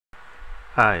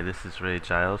Hi, this is Ray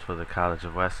Giles for the College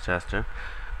of Westchester.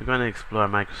 We're going to explore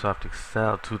Microsoft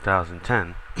Excel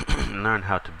 2010 and learn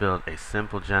how to build a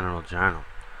simple general journal.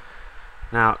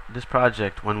 Now, this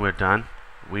project, when we're done,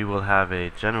 we will have a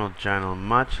general journal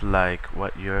much like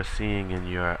what you're seeing in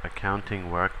your accounting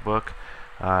workbook,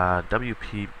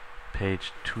 WP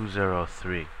page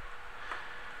 203.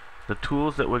 The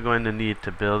tools that we're going to need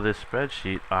to build this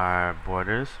spreadsheet are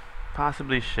borders,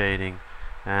 possibly shading,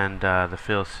 and the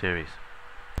fill series.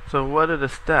 So what are the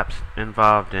steps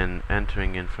involved in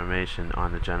entering information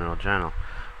on the general journal?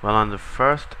 Well, on the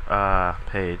first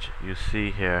page you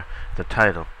see here the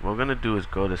title. What we're going to do is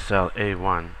go to cell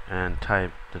A1 and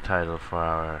type the title for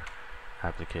our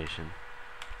application.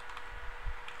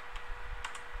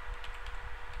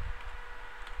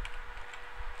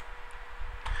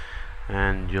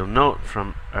 And you'll note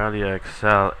from earlier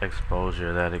Excel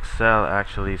exposure that Excel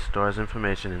actually stores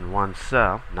information in one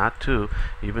cell, not two,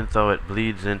 even though it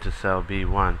bleeds into cell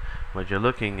B1. What you're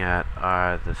looking at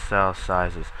are the cell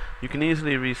sizes. You can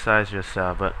easily resize your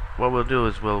cell, but what we'll do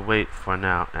is we'll wait for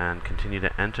now and continue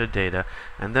to enter data,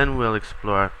 and then we'll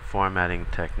explore formatting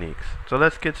techniques. So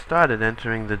let's get started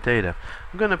entering the data.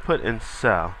 I'm going to put in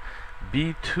cell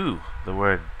B2 the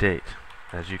word date,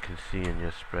 as you can see in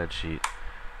your spreadsheet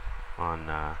on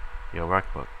your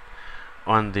workbook.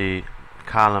 On the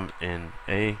column in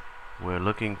A, we're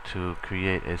looking to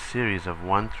create a series of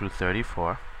 1 through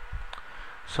 34.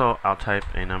 So I'll type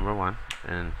a number 1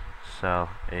 in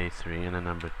cell A3 and a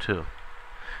number 2.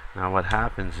 Now what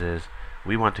happens is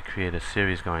we want to create a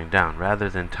series going down. Rather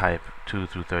than type 2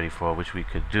 through 34, which we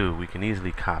could do, we can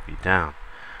easily copy down.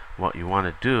 What you want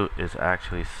to do is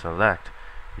actually select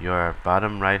your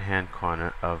bottom right hand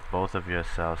corner of both of your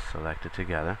cells selected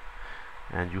together,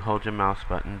 and you hold your mouse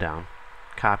button down,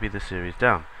 copy the series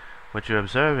down. What you're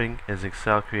observing is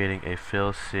Excel creating a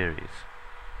fill series.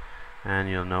 And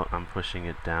you'll note I'm pushing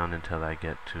it down until I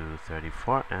get to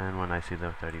 34, and when I see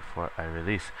the 34 I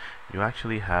release. You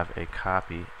actually have a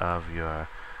copy of your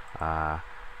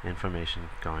information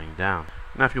going down.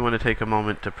 Now if you want to take a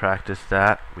moment to practice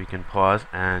that, we can pause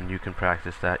and you can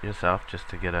practice that yourself just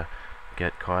to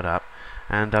get caught up.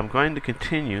 And I'm going to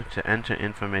continue to enter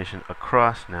information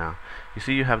across now. You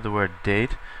see you have the word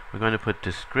date. We're going to put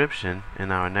description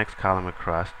in our next column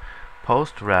across,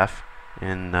 post ref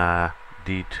in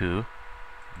D2,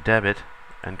 debit,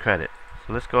 and credit.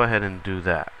 So let's go ahead and do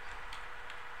that.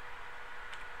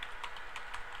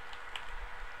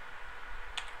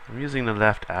 I'm using the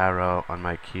left arrow on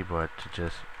my keyboard to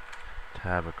just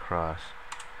tab across.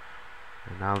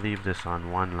 And I'll leave this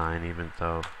on one line even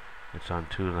though it's on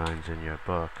two lines in your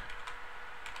book.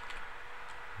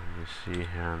 And you see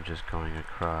here I'm just going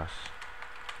across.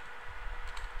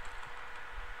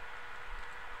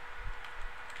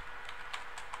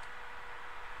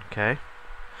 Okay.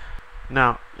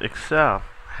 Now Excel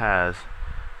has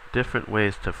different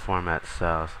ways to format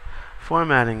cells.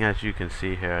 Formatting, as you can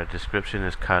see here, a description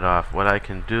is cut off. What I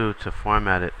can do to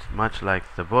format it, much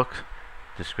like the book's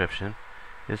description,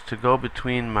 is to go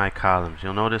between my columns.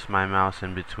 You'll notice my mouse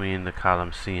in between the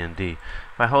columns C and D.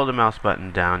 If I hold the mouse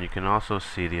button down, you can also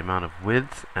see the amount of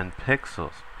width and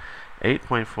pixels.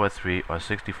 8.43 or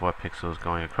 64 pixels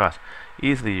going across.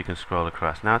 Easily you can scroll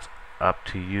across. Now it's up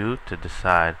to you to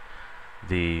decide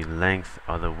the length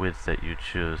or the width that you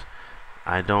choose.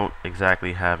 I don't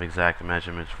exactly have exact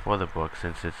measurements for the book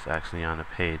since it's actually on a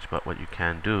page, but what you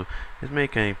can do is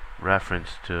make a reference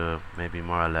to maybe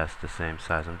more or less the same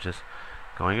size. I'm just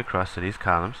going across to these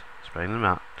columns, spreading them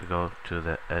out to go to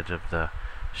the edge of the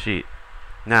sheet.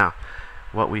 Now,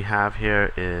 what we have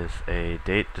here is a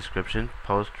date, description,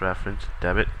 post, reference,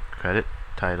 debit, credit,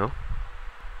 title.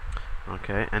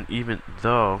 Okay, and even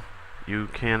though you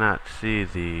cannot see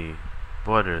the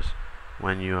borders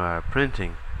when you are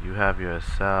printing, you have your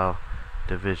cell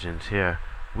divisions here.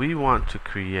 We want to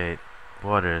create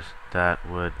borders that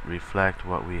would reflect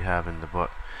what we have in the book.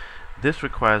 This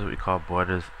requires what we call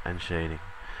borders and shading.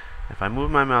 If I move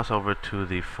my mouse over to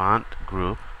the font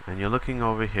group, and you're looking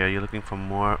over here, you're looking for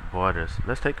more borders.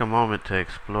 Let's take a moment to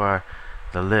explore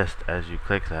the list as you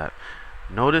click that.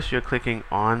 Notice you're clicking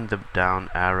on the down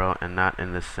arrow and not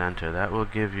in the center. That will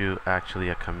give you actually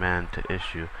a command to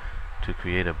issue to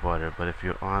create a border. But if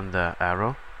you're on the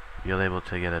arrow, you're able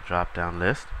to get a drop down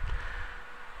list.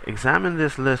 Examine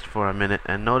this list for a minute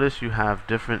and notice you have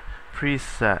different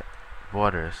preset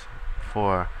borders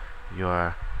for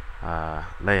your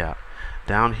layout.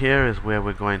 Down here is where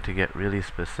we're going to get really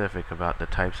specific about the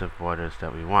types of borders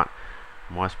that we want.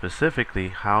 More specifically,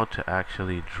 how to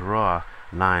actually draw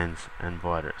lines and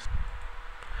borders.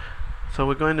 So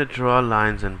we're going to draw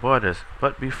lines and borders,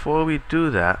 but before we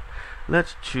do that,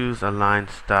 Let's choose a line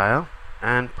style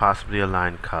and possibly a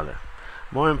line color.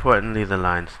 More importantly, the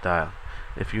line style.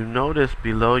 If you notice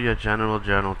below your general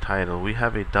journal title, we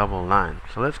have a double line.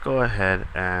 So let's go ahead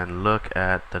and look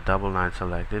at the double line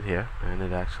selected here, and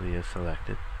it actually is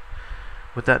selected.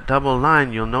 With that double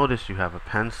line, you'll notice you have a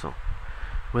pencil.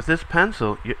 With this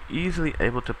pencil, you're easily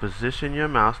able to position your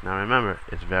mouse. Now remember,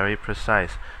 it's very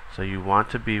precise, so you want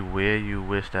to be where you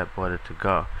wish that border to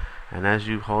go. And as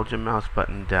you hold your mouse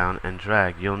button down and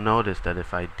drag, you'll notice that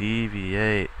if I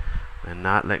deviate and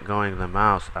not let go of the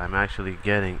mouse, I'm actually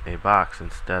getting a box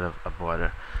instead of a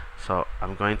border. So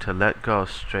I'm going to let go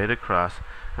straight across,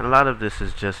 and a lot of this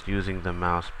is just using the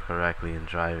mouse correctly in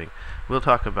driving. We'll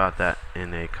talk about that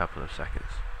in a couple of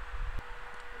seconds.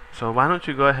 So why don't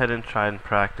you go ahead and try and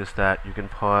practice that. You can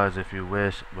pause if you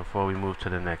wish before we move to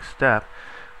the next step.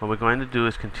 What we're going to do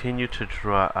is continue to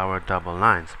draw our double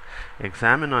lines.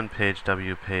 Examine on page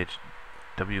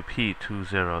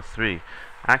WP203.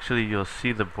 Actually, you'll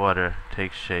see the border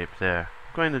take shape there.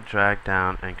 I'm going to drag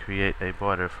down and create a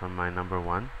border from my number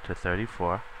 1 to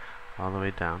 34 all the way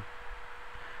down.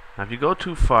 Now if you go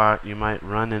too far, you might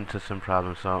run into some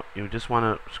problems, so you just want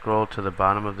to scroll to the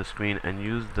bottom of the screen and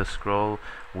use the scroll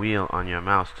wheel on your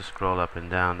mouse to scroll up and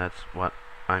down. That's what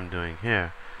I'm doing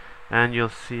here. And you'll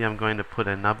see I'm going to put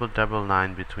a double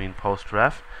line between post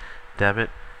ref, debit,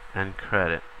 and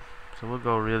credit. So we'll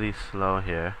go really slow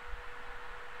here.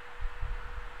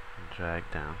 And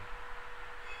drag down.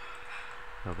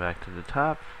 Go back to the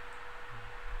top.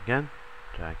 Again,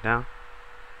 drag down.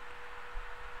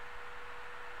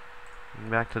 And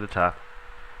back to the top.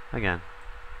 Again,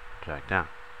 drag down.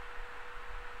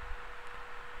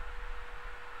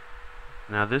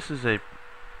 Now this is a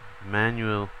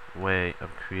manual way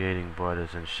of creating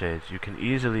borders and shades. You can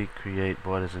easily create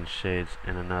borders and shades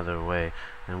in another way,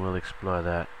 and we'll explore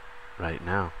that right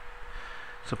now.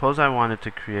 Suppose I wanted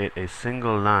to create a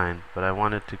single line, but I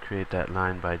wanted to create that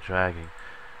line by dragging.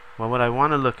 Well, what I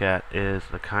want to look at is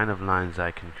the kind of lines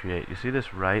I can create. You see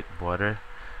this right border?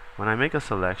 When I make a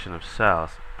selection of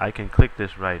cells, I can click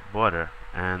this right border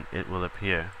and it will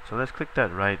appear. So let's click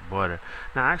that right border.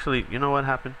 Now actually, you know what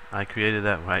happened? I created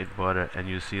that right border, and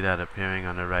you see that appearing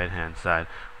on the right hand side.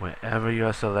 Wherever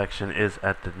your selection is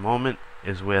at the moment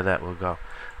is where that will go.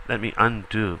 Let me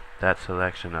undo that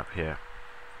selection up here.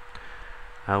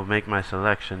 I'll make my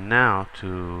selection now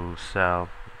to cell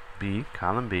B,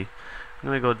 column B. I'm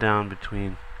going to go down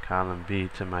between column B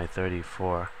to my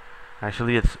 34.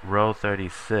 Actually, it's row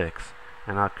 36,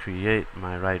 and I'll create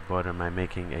my right border by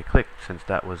making a click, since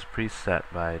that was preset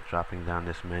by dropping down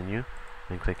this menu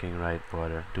and clicking right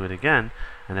border. Do it again,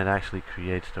 and it actually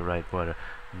creates the right border.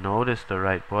 Notice the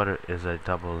right border is a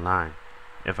double line.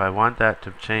 If I want that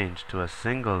to change to a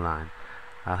single line,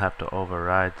 I'll have to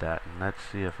override that, and let's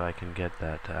see if I can get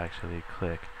that to actually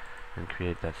click and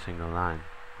create that single line.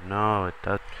 No, it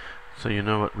doesn't. So you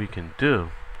know what we can do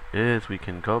is we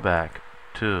can go back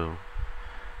to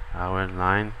our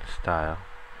line style,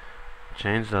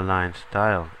 change the line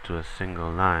style to a single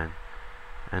line,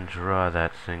 and draw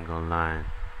that single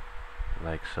line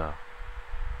like so.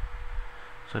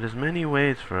 So there's many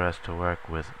ways for us to work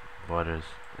with borders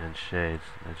and shades.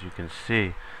 As you can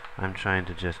see, I'm trying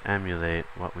to just emulate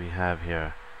what we have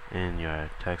here in your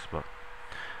textbook.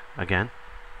 Again,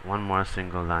 one more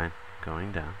single line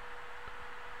going down.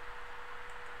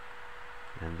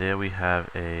 And there we have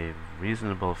a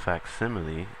reasonable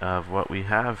facsimile of what we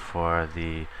have for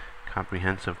the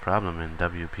comprehensive problem in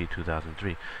WP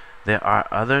 2003. There are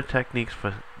other techniques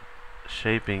for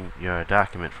shaping your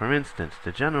document. For instance,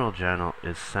 the general journal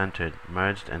is centered,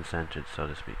 merged and centered, so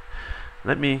to speak.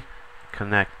 Let me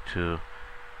connect to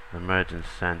the merge and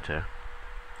center.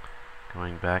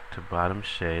 Going back to bottom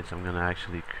shades, I'm going to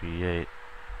actually create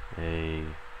a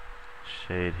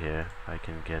shade here. If I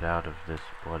can get out of this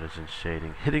borders and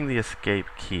shading, hitting the escape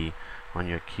key on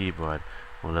your keyboard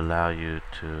will allow you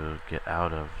to get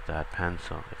out of that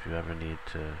pencil if you ever need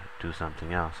to do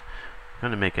something else. I'm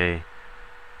going to make a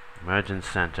merge and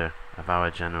center of our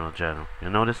general journal.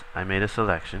 You'll notice I made a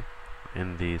selection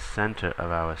in the center of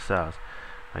our cells.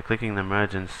 By clicking the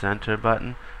merge and center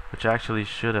button, which actually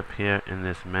should appear in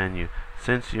this menu,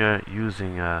 since you're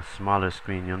using a smaller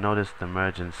screen, you'll notice the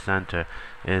merge and center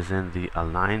is in the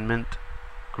alignment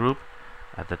group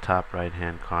at the top right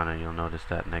hand corner. You'll notice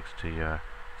that next to your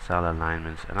cell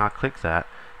alignments, and I'll click that.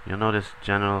 You'll notice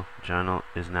general journal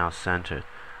is now centered.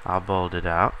 I'll bold it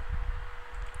out.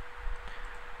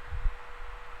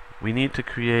 We need to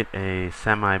create a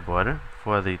semi border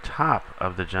for the top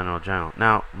of the general journal.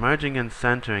 Now, merging and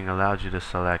centering allows you to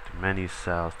select many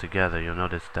cells together. You'll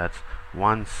notice that's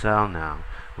one cell now.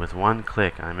 With one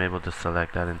click, I'm able to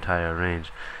select that entire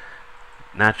range.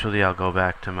 Naturally, I'll go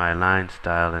back to my line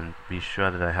style and be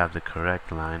sure that I have the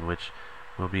correct line, which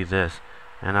will be this,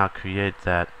 and I'll create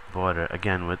that border.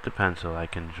 Again, with the pencil, I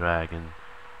can drag and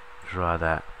draw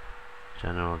that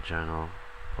general journal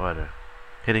border.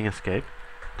 Hitting escape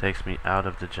takes me out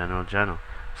of the general journal.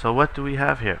 So what do we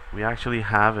have here? We actually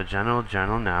have a general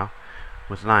journal now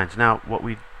with lines. Now, what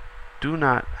we do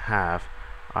not have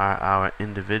are our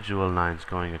individual lines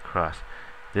going across.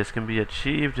 This can be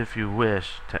achieved if you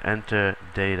wish to enter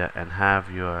data and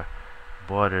have your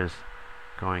borders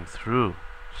going through,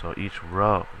 so each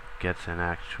row gets an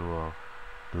actual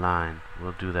line.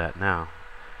 We'll do that now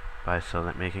by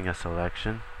making a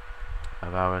selection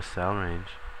of our cell range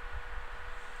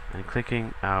and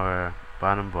clicking our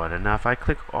bottom border. Now if I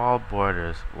click all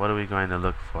borders, what are we going to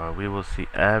look for? We will see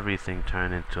everything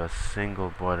turn into a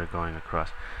single border going across.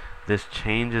 This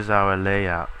changes our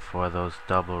layout for those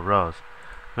double rows.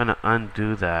 I'm going to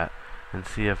undo that and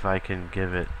see if I can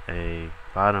give it a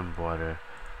bottom border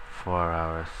for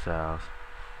our cells.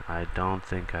 I don't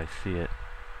think I see it.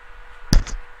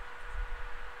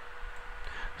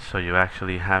 So you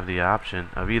actually have the option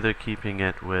of either keeping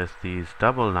it with these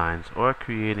double lines or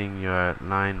creating your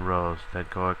line rows that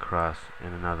go across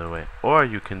in another way. Or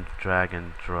you can drag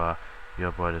and draw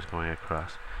your borders going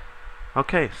across.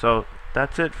 Okay, so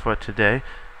that's it for today.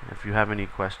 If you have any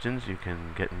questions, you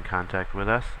can get in contact with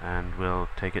us and we'll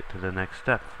take it to the next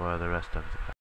step for the rest of the class.